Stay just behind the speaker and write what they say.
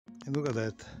And look at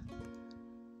that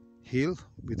hill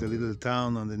with a little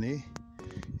town underneath.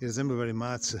 It resembles very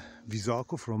much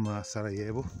Visoko from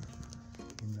Sarajevo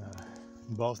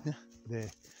in Bosnia.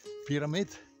 The pyramid,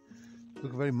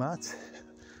 look very much.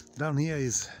 Down here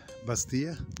is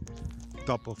Bastia,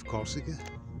 top of Corsica,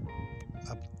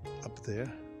 up there.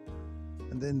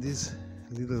 And then this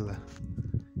little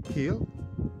hill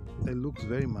that looks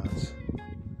very much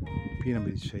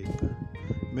pyramid shape.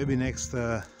 Maybe next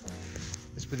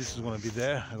expedition is going to be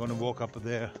there. I'm going to walk up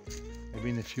there maybe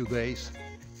in a few days.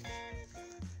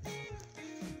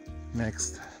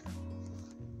 Next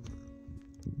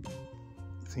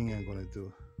thing I'm going to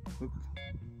do. Look,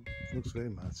 looks very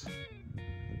much.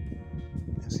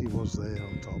 And see what's there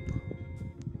on top.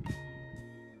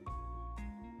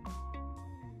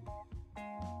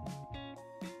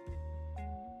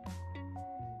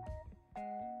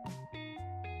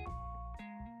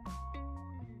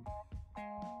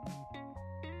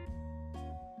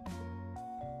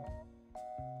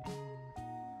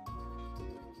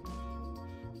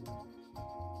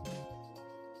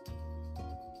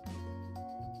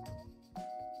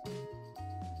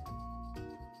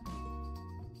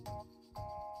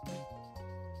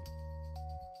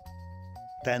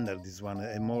 Tender, this one,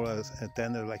 and more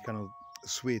tender, like kind of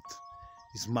sweet.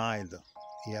 It's mild.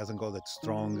 He hasn't got that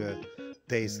strong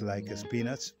taste like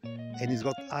spinach, and it's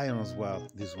got iron as well.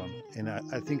 This one, and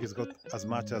I think it's got as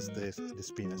much as the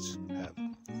spinach have.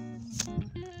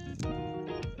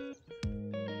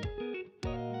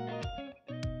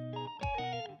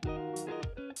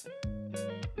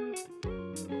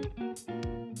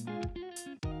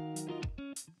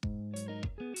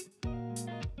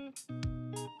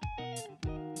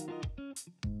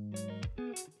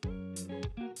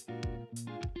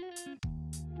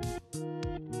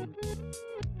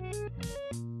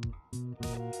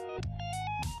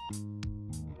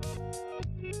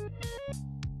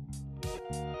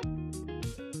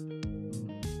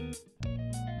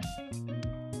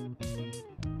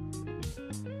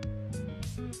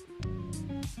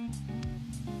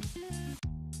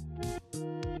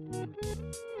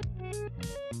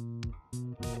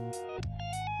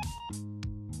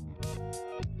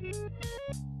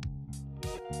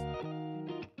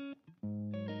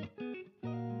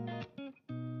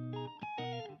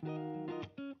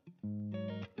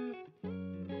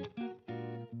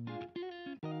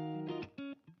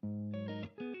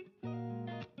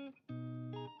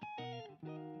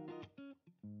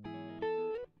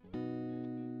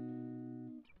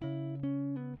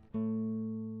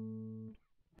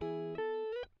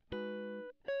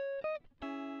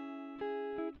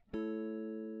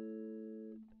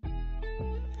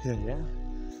 Yeah,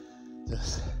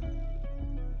 just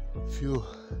a few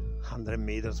hundred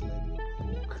meters maybe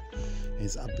walk.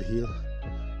 It's up the hill.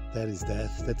 That is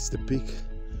that. That's the peak.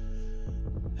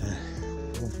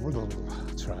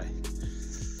 Try.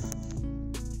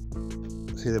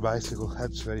 See, the bicycle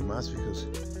helps very much because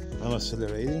I'm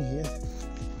accelerating here.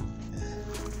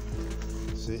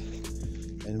 See,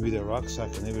 and with the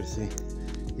rucksack and everything,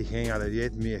 it can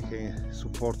alleviate me. I can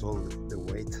support all the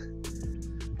weight.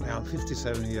 I'm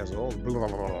 57 years old.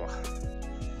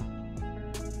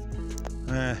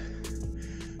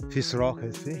 This rock,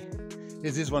 I see.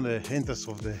 Is this one the entrance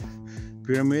of the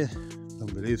pyramid?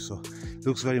 Don't believe so. It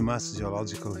looks very much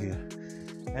geological here.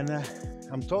 And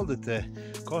I'm told that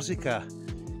Corsica,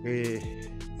 a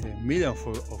million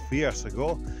of years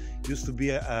ago, used to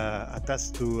be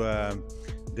attached to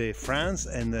the France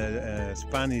and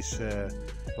Spanish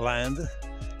land,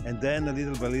 and then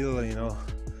little by little, you know,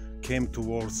 came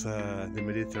towards the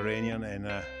Mediterranean and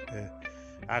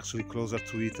actually closer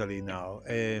to Italy now,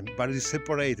 but it's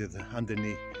separated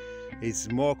underneath. It's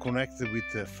more connected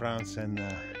with France and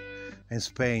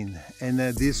Spain, and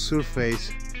this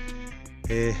surface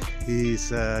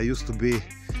is used to be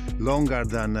longer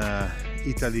than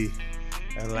Italy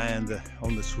land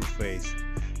on the surface.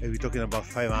 We're talking about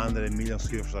 500 million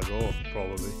years ago,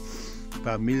 probably,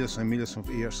 but millions and millions of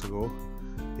years ago.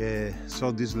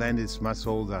 So this land is much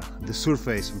older, the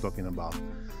surface I'm talking about,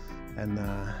 and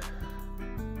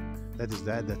that is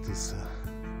the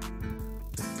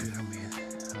pyramid.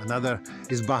 Another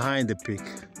is behind the peak,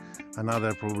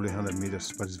 another probably 100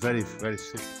 meters, but it's very, very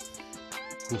steep.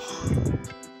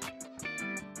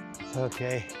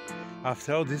 Okay,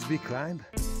 after all this big climb,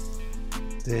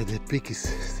 the peak is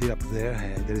still up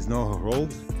there. There is no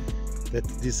road that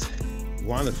this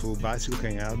wonderful bicycle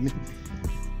can help me.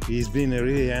 He's been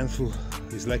really handful.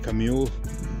 He's like a mule,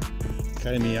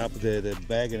 carrying me up the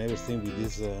bag and everything with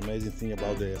this amazing thing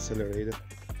about the accelerator.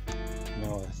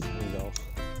 Now, you know,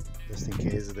 just in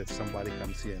case that somebody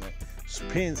comes here and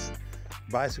spins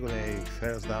bicycle and he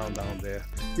fell down there.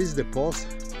 This is the post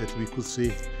that we could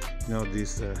see, you know,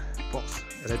 this post,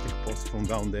 electric post from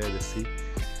down there, the sea.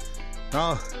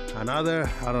 Now another,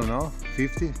 I don't know,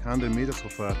 50, 100 meters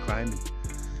of climbing.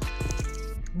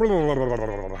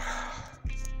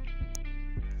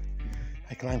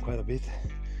 I climbed quite a bit.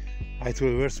 I had to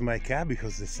reverse my cab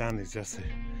because the sun is just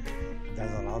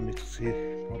doesn't allow me to see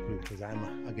it properly because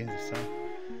I'm against the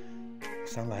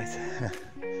sunlight.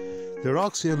 The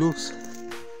rocks here looks,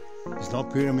 it's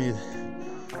not pyramid,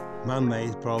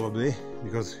 man-made probably,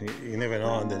 because you never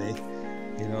know underneath,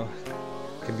 you know,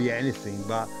 it can be anything,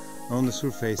 but on the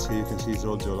surface here you can see it's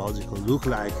all geological, look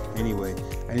like anyway,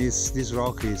 and this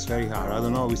rock is very hard. I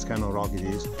don't know which kind of rock it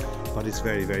is, but it's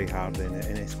very, very hard and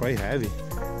it's quite heavy.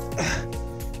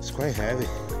 It's quite heavy.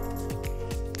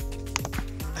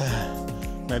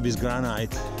 Maybe it's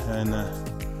granite and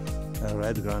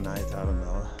red granite, I don't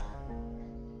know.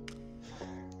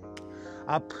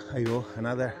 Up I go,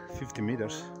 another 50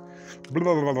 meters.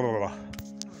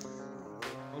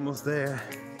 Almost there.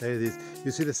 There it is.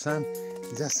 You see the sun?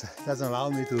 It just doesn't allow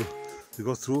me to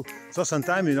go through. So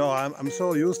sometimes, you know, I'm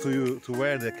so used to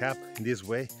wear the cap in this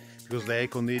way because the air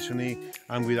conditioning,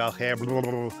 I'm without hair.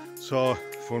 So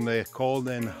from the cold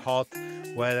and hot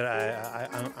weather,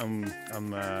 I'm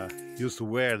used to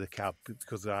wear the cap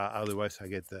because otherwise I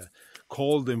get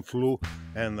cold and flu,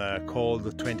 and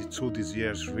cold 22 this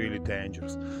year is really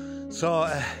dangerous. So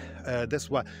that's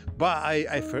why. But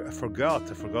I forgot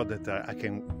that I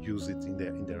can use it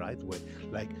in the right way,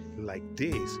 like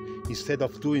this. Instead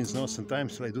of doing snow,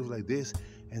 sometimes I do like this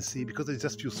and see, because it's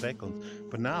just a few seconds.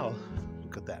 But now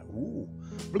look at that. Ooh.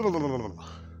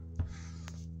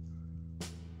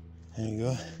 There you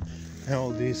go. And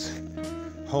all these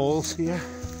holes here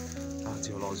are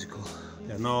geological.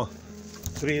 They're not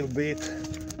drilled bit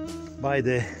by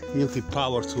the guilty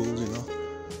power tools, you know.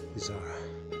 These are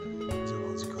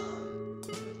geological.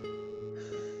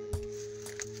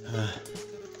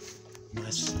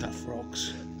 Nice tough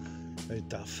rocks, very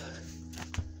tough.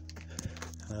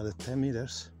 Another 10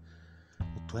 meters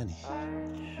or 20.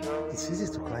 It's easy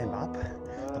to climb up,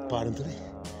 apparently,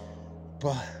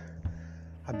 but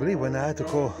I believe when I had to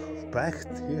go back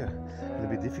here, it'll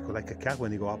be difficult, like a cat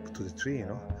when you go up to the tree, you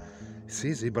know. It's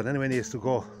easy, but then when he has to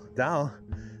go down,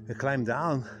 climb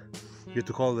down, you have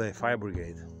to call the fire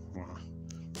brigade.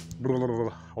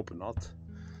 Hope not.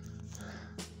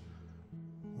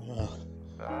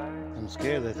 I'm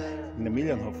scared that in a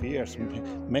million of years,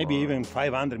 maybe even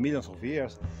 500 millions of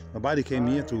years, nobody came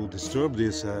here to disturb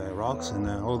these rocks, and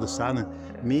all of a sudden,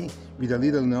 me with a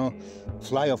little, you know,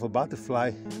 fly of a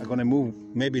butterfly, I'm gonna move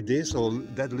maybe this or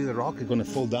that little rock is gonna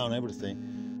fall down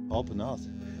everything. Hope not.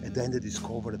 And then they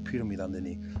discover a pyramid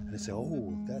underneath, and they say,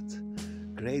 "Oh, that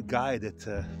great guy that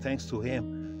thanks to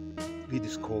him, we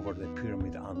discovered the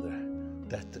pyramid under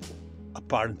that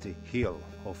apparently hill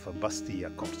of Bastia,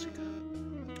 Corsica."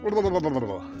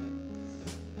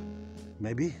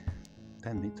 Maybe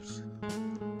 10 meters.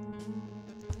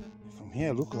 From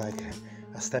here, look like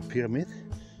a step pyramid.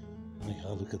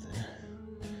 Oh, look at that.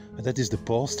 And that is the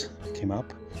post. I came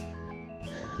up.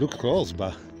 Look close,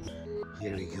 but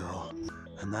here we go.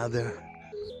 Another.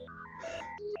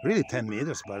 Really 10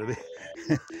 meters, by the way.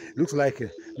 Looks like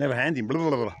never ending.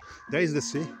 There is the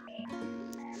sea.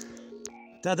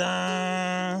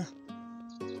 Ta-da!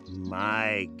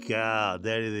 My God,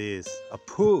 there it is. A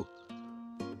pool.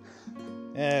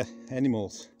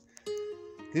 Animals.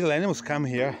 Little animals come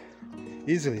here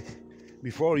easily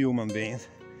before human beings.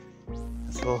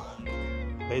 So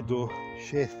they do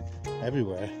shit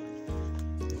everywhere.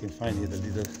 You can find here the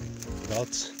little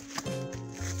dots.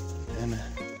 And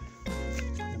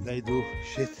they do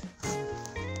shit.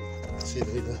 See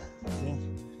the little thing?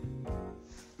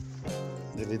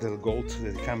 The little goats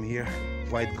that come here,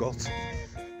 white goats.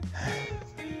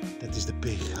 That is the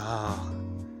pig.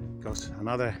 Goes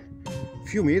another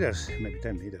few meters, maybe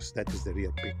 10 meters. That is the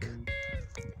real pig.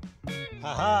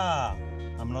 Haha!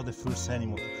 I'm not the first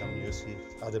animal to come here. See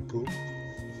other poo.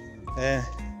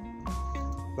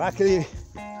 Luckily,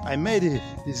 I made it.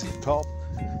 This top.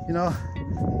 You know,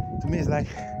 to me it's like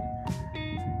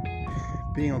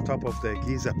being on top of the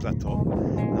Giza plateau,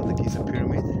 not the Giza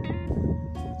pyramid.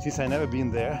 Since I never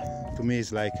been there, to me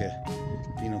it's like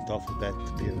being on top of that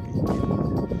pyramid.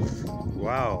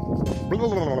 Wow!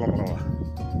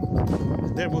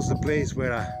 There was the place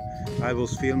where I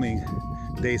was filming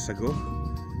days ago,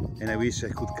 and I wish I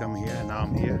could come here, and now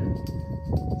I'm here,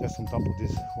 just on top of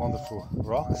these wonderful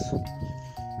rocks.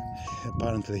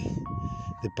 Apparently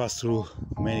they pass through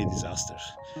many disasters,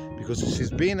 because it's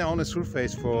been on the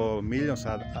surface for millions,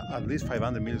 at least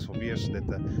 500 millions of years, that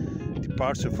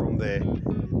departure from the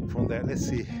from there. Let's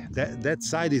see. That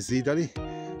side is Italy.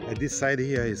 This side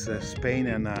here is Spain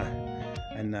and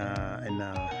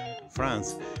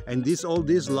France. And all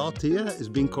this lot here is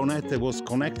being connected. Was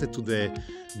connected to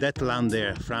that land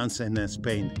there, France and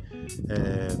Spain,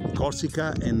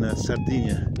 Corsica and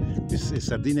Sardinia.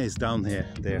 Sardinia is down there.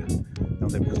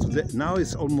 Because now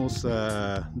it's almost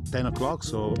 10 o'clock,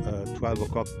 so 12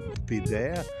 o'clock would be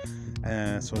there.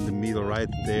 So in the middle right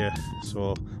there,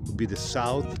 so would be the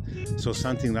south. So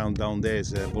something around down there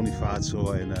is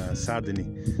Bonifacio and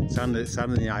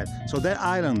Sardini Island. So that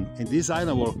island and this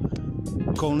island were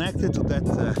connected to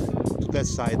that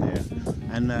side there.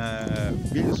 And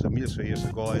millions of years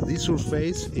ago, this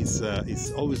surface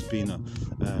is always been on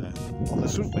the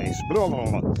surface.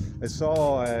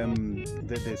 So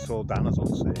they saw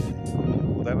dinosaurs,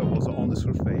 whatever was on the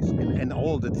surface, and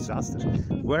all the disasters.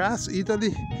 Whereas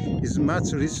Italy is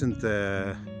much recent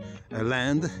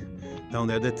land down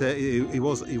there that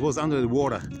it was under the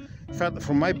water. In fact,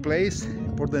 from my place,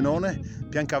 Pordenone,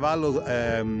 Piancavallo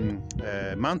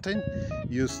mountain,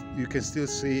 you can still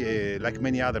see, like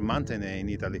many other mountains in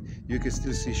Italy, you can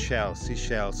still see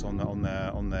seashells on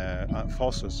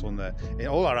fossils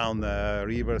all around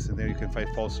rivers, and there you can find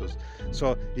fossils.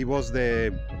 So it was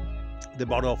the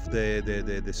bottom of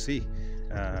the sea.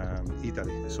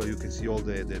 Italy, so you can see all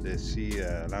the sea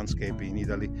landscape in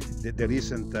Italy. The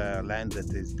recent land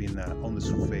that has been on the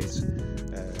surface,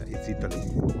 it's Italy.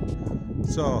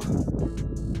 So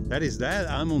that is that.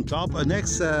 I'm on top.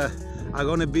 Next, I'm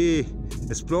gonna be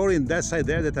exploring that side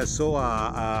there that I saw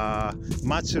a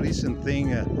much recent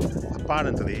thing.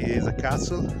 Apparently, it is a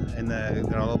castle, and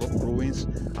there are a lot of ruins.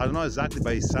 I don't know exactly,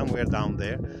 but it's somewhere down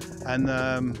there. And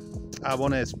I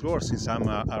want to explore since I'm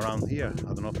around here.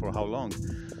 I don't know for how long,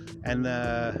 and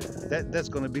that's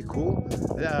going to be cool.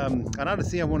 Another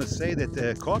thing I want to say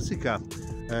that Corsica,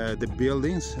 the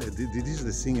buildings, this is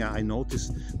the thing I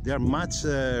noticed. They are much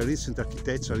recent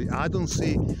architecture. I don't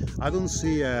see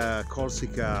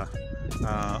Corsica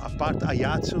apart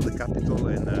Ajaccio, the capital,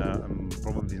 and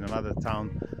probably in another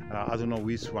town. I don't know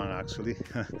which one actually.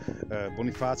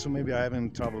 Bonifacio, maybe. I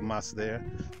haven't traveled much there,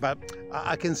 but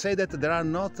I can say that there are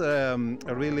not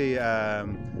really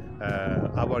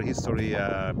our history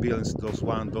buildings,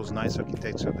 those nice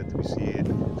architecture that we see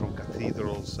from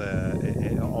cathedrals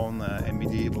and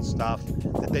medieval stuff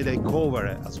that they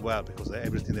cover as well, because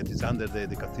everything that is under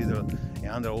the cathedral and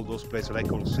under all those places like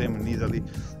Colosseum in Italy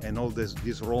and all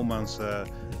these Romans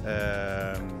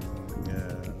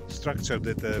structure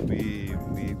that we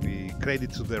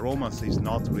credit to the Romans is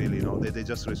not really, they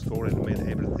just restored and made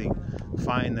everything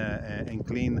fine and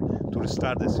clean to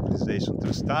restart the civilization, to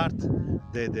restart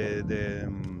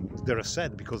the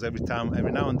reset, because every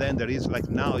now and then there is, like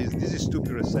now, this is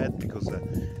stupid reset because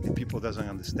the people doesn't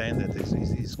understand that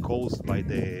it's caused by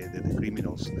the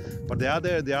criminals. But the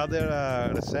other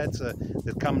resets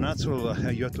that come natural,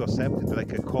 you have to accept it,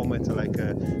 like a comet, like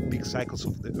big cycles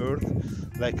of the Earth,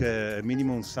 like a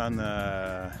minimum sun.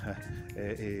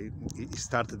 It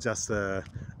started just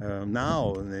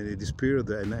now, this period,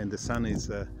 and the sun is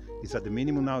at the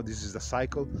minimum now. This is the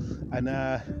cycle, and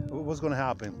what's going to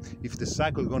happen if the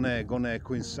cycle gonna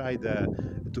coincide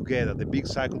together? The big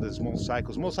cycle, the small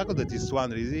cycle that is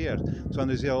 200 years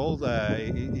old,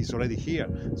 is already here.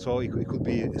 So it could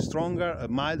be stronger,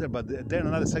 milder, but then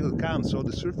another cycle comes. So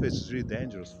the surface is really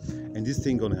dangerous, and this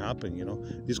thing gonna happen.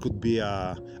 This could be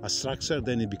a structure,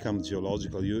 then it becomes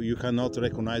geological. You cannot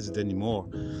recognize it anymore,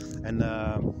 and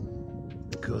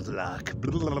good luck.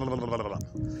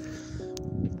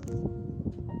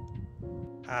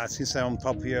 Since I'm on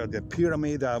top here, the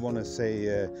pyramid, I want to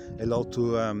say hello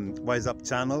to Wise Up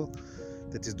channel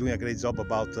that is doing a great job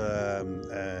about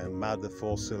mud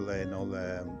fossil and all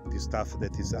this stuff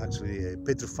that is actually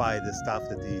petrified stuff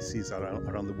that he sees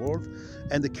around the world.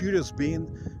 And the Curious Bean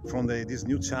from this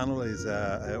new channel is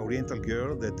an Oriental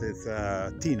girl that is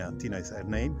Tina. Tina is her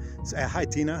name. Hi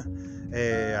Tina,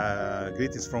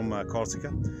 greetings from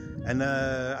Corsica. And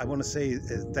I want to say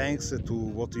thanks to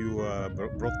what you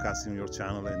broadcast in your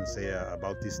channel and say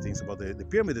about these things, about the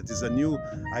pyramid. That is a new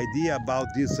idea about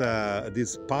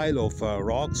this pile of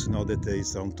rocks, that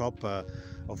is on top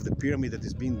of the pyramid, that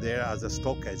has been there as a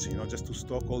stockage, just to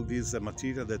stock all this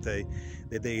material that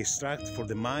they extract for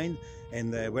the mine,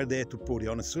 and where they had to put it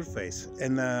on a surface,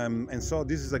 and so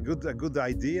this is a good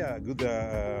idea, a good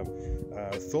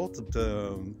thought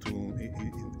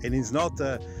and it's not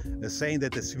saying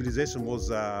that the civilization was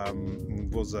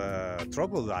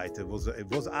troglodyte. It was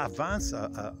advanced,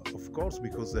 of course,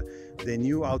 because they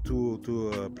knew how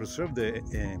to preserve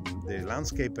the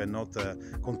landscape and not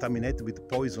contaminate with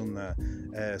poison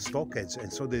stockage,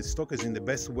 and so they stockage in the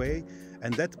best way,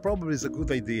 and that probably is a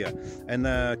good idea. And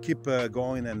keep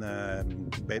going, and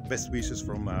best wishes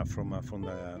from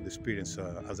the experience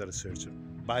as a researcher.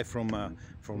 Bye from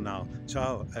now.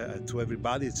 Ciao to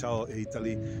everybody. Ciao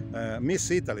Italy. Miss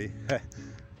Italy.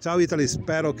 Ciao Italy,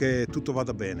 spero che tutto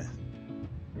vada bene.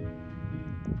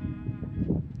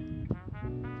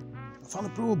 I found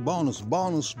the proof. Bonus.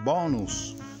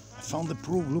 I found the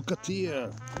proof. Look at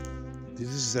here. This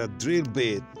is a drill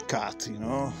bit cut, you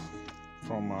know,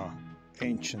 from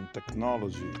ancient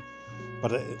technology.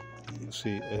 But you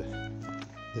see,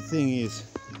 the thing is,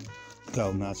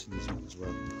 I'll match this one as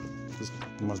well. This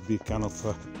must be kind of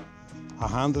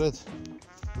 100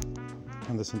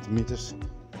 centimeters.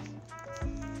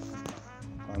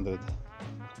 100,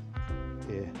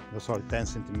 sorry, 10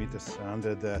 centimeters,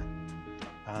 100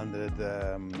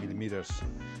 millimeters.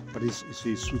 But you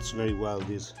see, it suits very well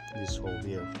this hole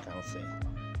here, kind of thing.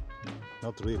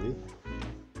 Not really.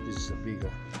 This is a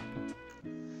bigger.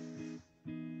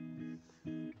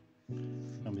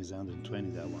 Is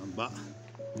 120, that one, but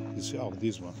you see, oh,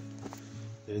 this one,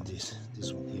 there it is,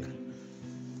 this one here.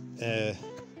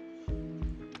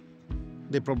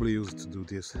 They probably used to do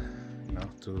this, you know,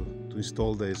 to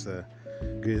install this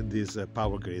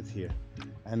power grid here,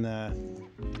 and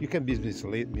you can be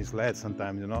misled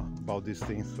sometimes, you know, about these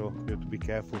things. So you have to be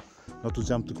careful not to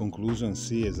jump to conclusions,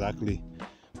 see exactly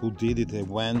who did it and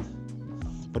when.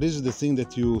 But this is the thing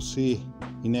that you see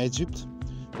in Egypt.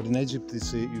 But in Egypt,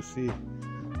 you see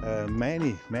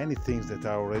many things that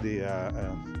are already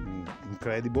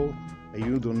incredible, and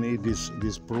you don't need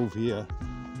this proof here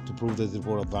to prove that they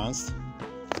were advanced.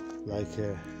 Like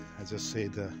I just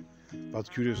said about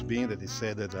curious being, that they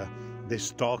said that they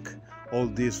stock all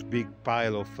this big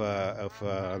pile of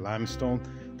limestone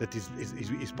that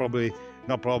is probably,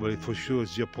 not probably, for sure,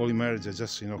 it's geopolymer. They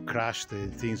just, you know, crushed the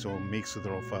things or mixed it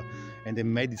of, and they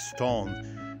made it stone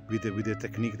with the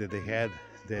technique that they had.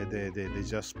 They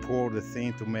just pour the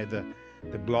thing to make the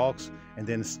blocks, and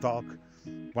then stock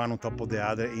one on top of the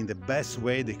other in the best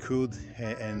way they could,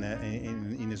 and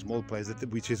in a small place,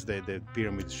 which is the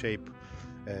pyramid shape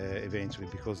eventually,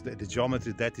 because the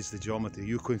geometry, that is the geometry.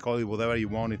 You can call it whatever you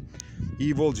want it,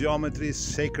 evil geometry,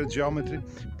 sacred geometry,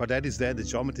 but that is the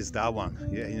geometry is that one.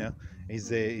 Yeah, you know, is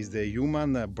the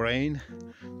human brain.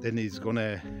 Then it's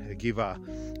gonna give a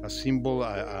symbol,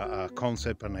 a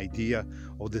concept, an idea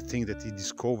of the thing that he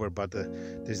discovered. But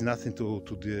there's nothing to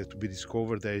be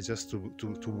discovered. There is just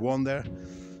to wonder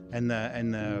and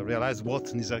realize what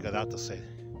Nisargadatta said.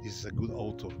 This is a good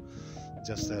author.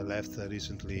 Just left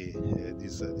recently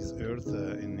this earth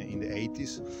in the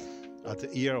 80s. At the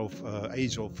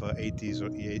age of 80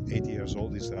 years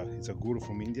old. He's a guru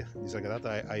from India.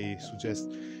 Nisargadatta. I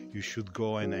suggest you should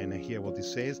go and hear what he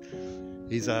says.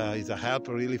 He's a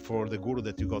helper really for the guru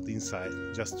that you got inside,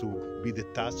 just to be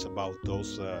detached about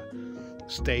those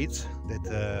states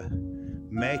that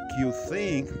make you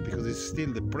think, because it's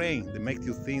still the brain that makes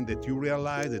you think, that you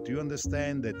realize, that you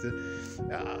understand, that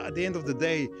at the end of the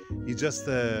day you just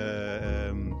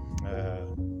are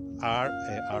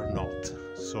not.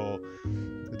 So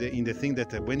in the thing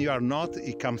that when you are not,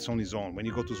 it comes on its own. When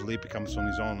you go to sleep, it comes on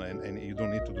its own, and you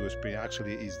don't need to do experience.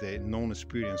 Actually, is the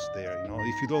non-experience there. You know,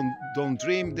 if you don't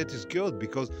dream, that is good,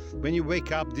 because when you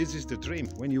wake up, this is the dream.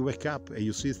 When you wake up,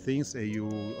 you see things, you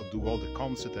do all the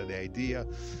concept and the idea,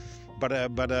 but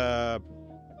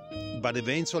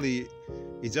eventually,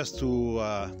 it's just to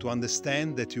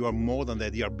understand that you are more than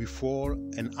that. You are before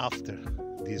and after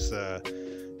this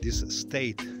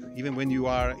state. Even when you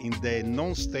are in the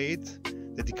non-state,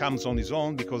 that it comes on its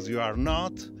own, because you are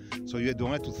not, so you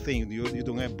don't have to think, you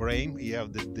don't have brain, you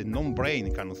have the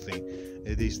non-brain kind of thing.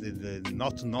 It is the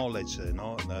not knowledge, you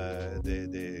know,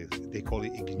 they call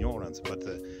it ignorance, but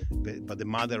the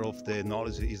mother of the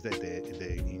knowledge is the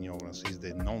ignorance, is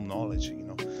the non-knowledge, you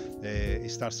know. It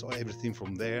starts everything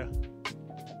from there,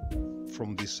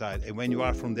 from this side, and when you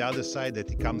are from the other side, that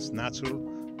it comes natural,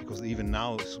 because even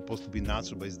now it's supposed to be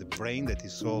natural, but it's the brain that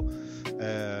is so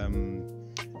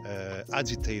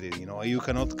agitated, you know. You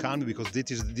cannot count, because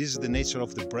this is the nature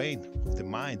of the brain, of the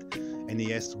mind, and he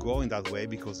has to go in that way,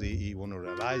 because he want to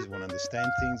realize, he want to understand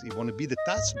things, he want to be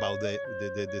detached about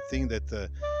the thing that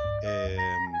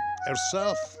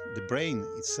herself, the brain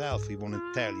itself, he want to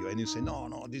tell you, and you say, no,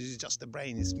 this is just the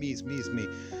brain, it's me.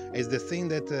 It's the thing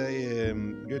that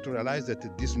you have to realize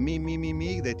that this me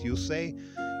that you say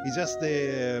is just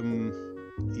the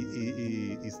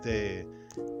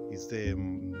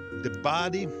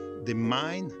body, the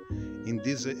mind in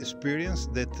this experience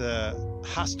that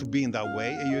has to be in that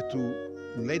way, and you have to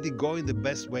let it go in the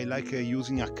best way, like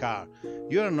using a car.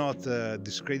 You are not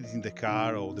discrediting the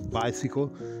car or the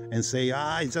bicycle and say,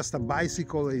 it's just a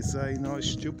bicycle, it's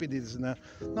stupid, it's not.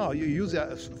 No, you use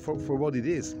it for what it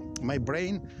is. My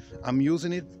brain, I'm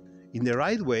using it in the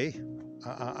right way.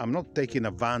 I'm not taking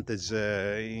advantage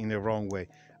in the wrong way.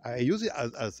 I use it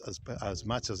as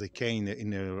much as I can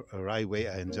in a right way,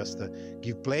 and just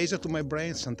give pleasure to my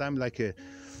brain, sometimes like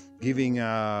giving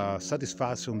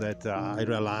satisfaction that I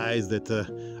realize that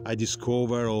I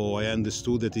discover or I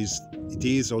understood that it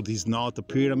is or it is not a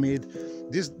pyramid.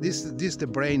 This the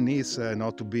brain needs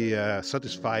not to be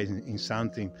satisfied in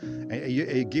something, and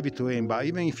you give it to him. But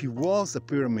even if it was a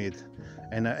pyramid,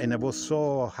 and I was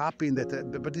so happy in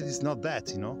that, but it is not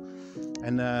that,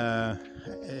 And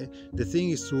the thing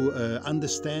is to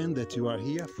understand that you are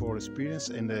here for experience,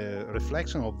 and the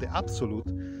reflection of the absolute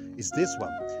is this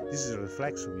one. This is a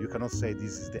reflection. You cannot say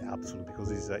this is the absolute,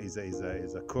 because it's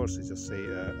a course. It's just say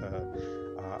a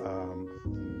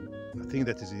thing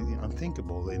that is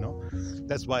unthinkable.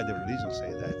 That's why the religions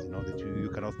say that. That you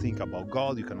cannot think about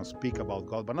God, you cannot speak about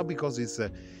God, but not because it's a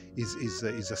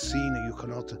sin. You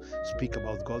cannot speak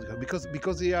about God because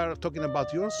you are talking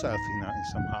about yourself in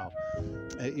somehow.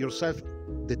 Yourself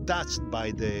detached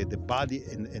by the body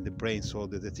and the brain, so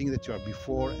the thing that you are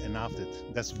before and after.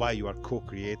 That's why you are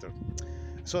co-creator.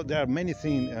 So there are many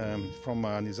things from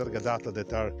Nisargadatta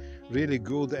that are really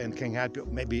good and can help you.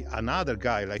 Maybe another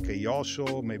guy like a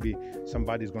Yosho, maybe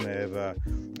somebody's going to have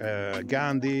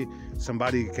Gandhi,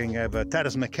 somebody can have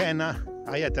Terence McKenna.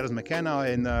 I had Terence McKenna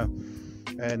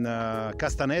and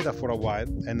Castaneda for a while,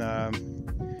 and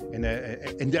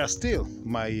they are still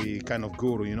my kind of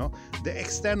guru. The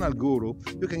external guru,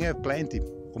 you can have plenty,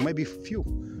 or maybe few.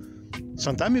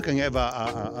 Sometimes you can have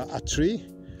a tree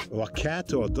or a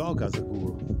cat or a dog as a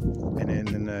guru, and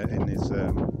it's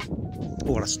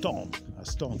or a stone.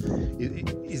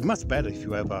 It's much better if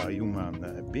you have a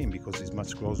human being, because it's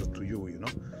much closer to you,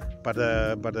 But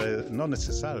not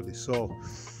necessarily. So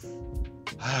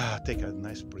take a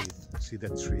nice breath. See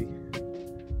that tree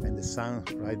and the sun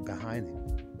right behind it.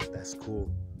 That's cool.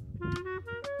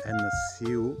 And see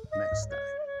you next time.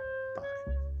 Bye.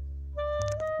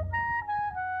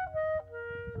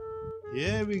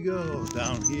 Here we go,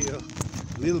 down here,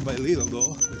 little by little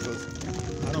though, because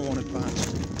I don't want to punch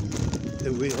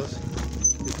the wheels.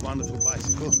 This wonderful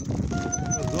bicycle,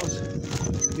 because those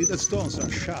little stones are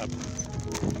sharp.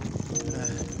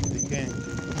 They can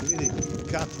really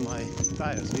cut my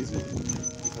tires easily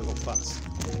if I go fast.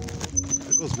 If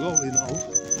I go slowly,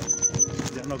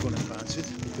 they're not going to punch it,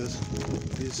 because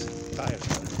these tires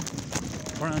are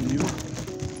brand new,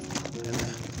 and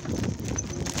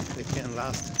they can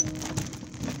last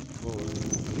for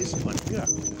this one here.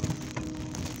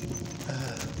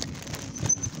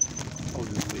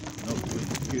 Obviously not doing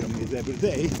pyramids every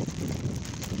day.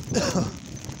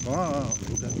 Wow,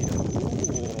 look at here.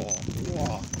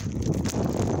 Wow.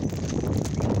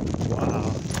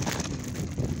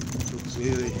 Looks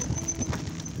really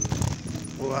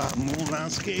moon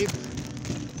landscape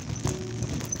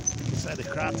inside the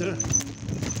crater.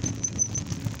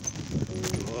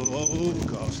 Oh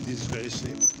gosh, this is very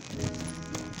steep.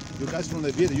 You guys from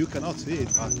the video, you cannot see it,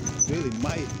 but really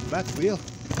my back wheel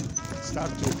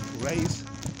start to raise,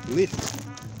 lift.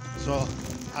 So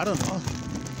I don't know,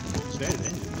 it's very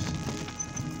dangerous.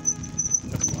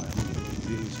 That's why I'm going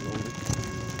really slowly.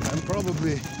 I'm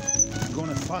probably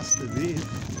gonna fast a bit.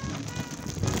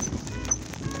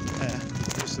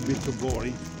 It's a bit too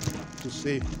boring to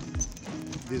see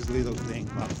this little thing,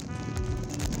 but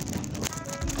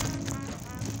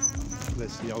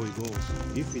let's see how it goes.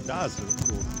 If it does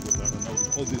go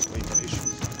with all these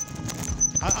vibrations.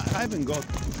 I haven't got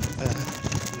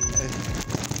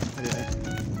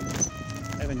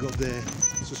the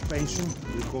suspension,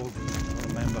 we call, I don't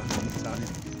remember in Italian,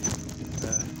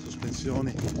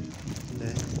 sospensioni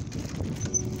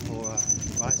for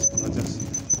bicycle. I just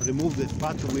removed the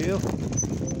fat wheel.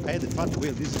 I had the fat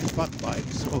wheel, this is a fat bike,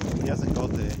 so he hasn't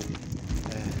got the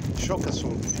shock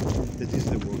absorber. That is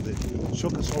the word, the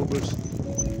shock absorbers,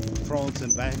 front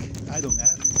and back. I don't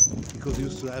have, because I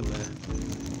used to have the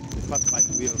fat bike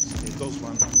wheels. Those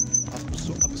ones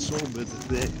absorbed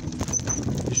the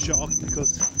shock,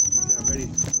 because they are very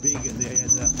big and they had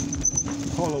a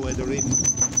hollow at the rim.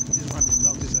 This one is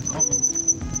not, this is a common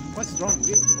Quite strong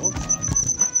wheel though,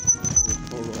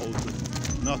 for road,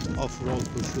 not off-road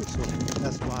for sure, so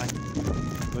that's why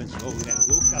I'm going slowly. And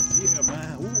look at here,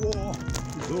 man, whoa,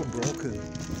 it's all broken.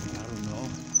 I don't know,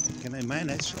 can I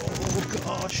manage? Oh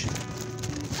gosh,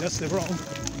 just the wrong,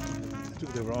 I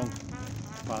took the wrong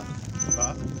path,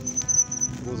 but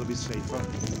it was a bit safer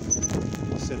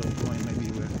instead of going maybe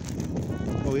where,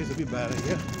 oh, it's a bit better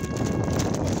here,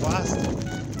 go fast,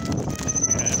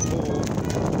 careful.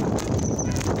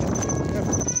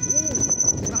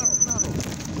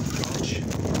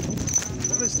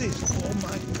 What is this? Oh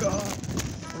my god!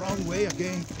 Wrong way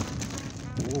again.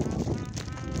 Oh,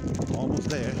 almost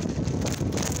there.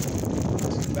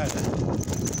 This is better.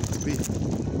 Be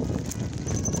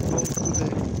close to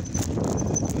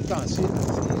the town. See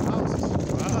houses.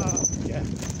 Ah, yeah.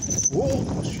 Whoa,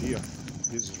 here.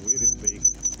 This is really big.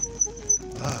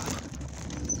 Ah,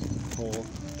 tall,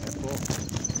 careful.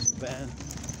 Van,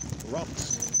 rocks.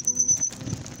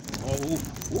 Oh,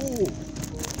 oh.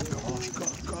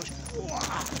 Gosh.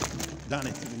 Wow. Done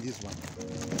it in this one.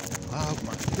 Oh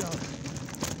my god.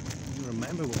 You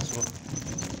remember what's so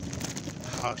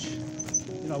harsh.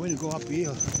 You know, when you go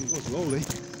uphill, you go slowly.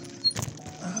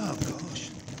 Oh gosh.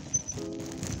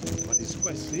 But it's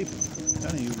quite steep. I'm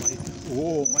telling you,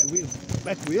 my wheel,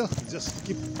 back wheel, just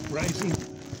keep rising.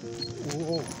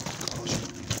 Oh gosh.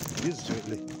 This is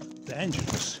really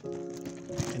dangerous.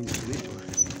 And it's slippery.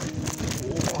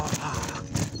 Wow.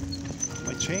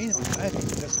 My chain on the back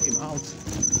just came out.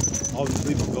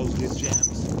 Obviously because these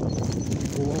jams.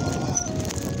 Oh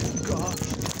God!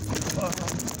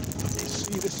 They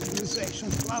see the civilization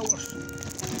flowers.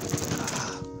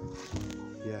 Ah.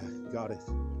 Yeah, got it.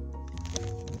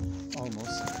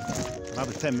 Almost.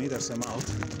 Another 10 meters I'm out.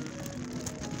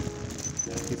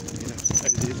 15 meters. I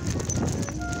did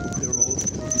the roll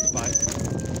for this bike.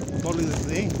 Totally the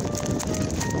thing.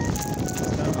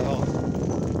 It's done a lot.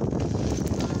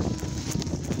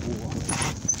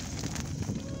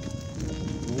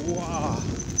 Wow!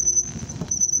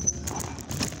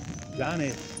 Done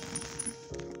it!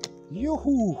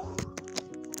 Yoo-hoo!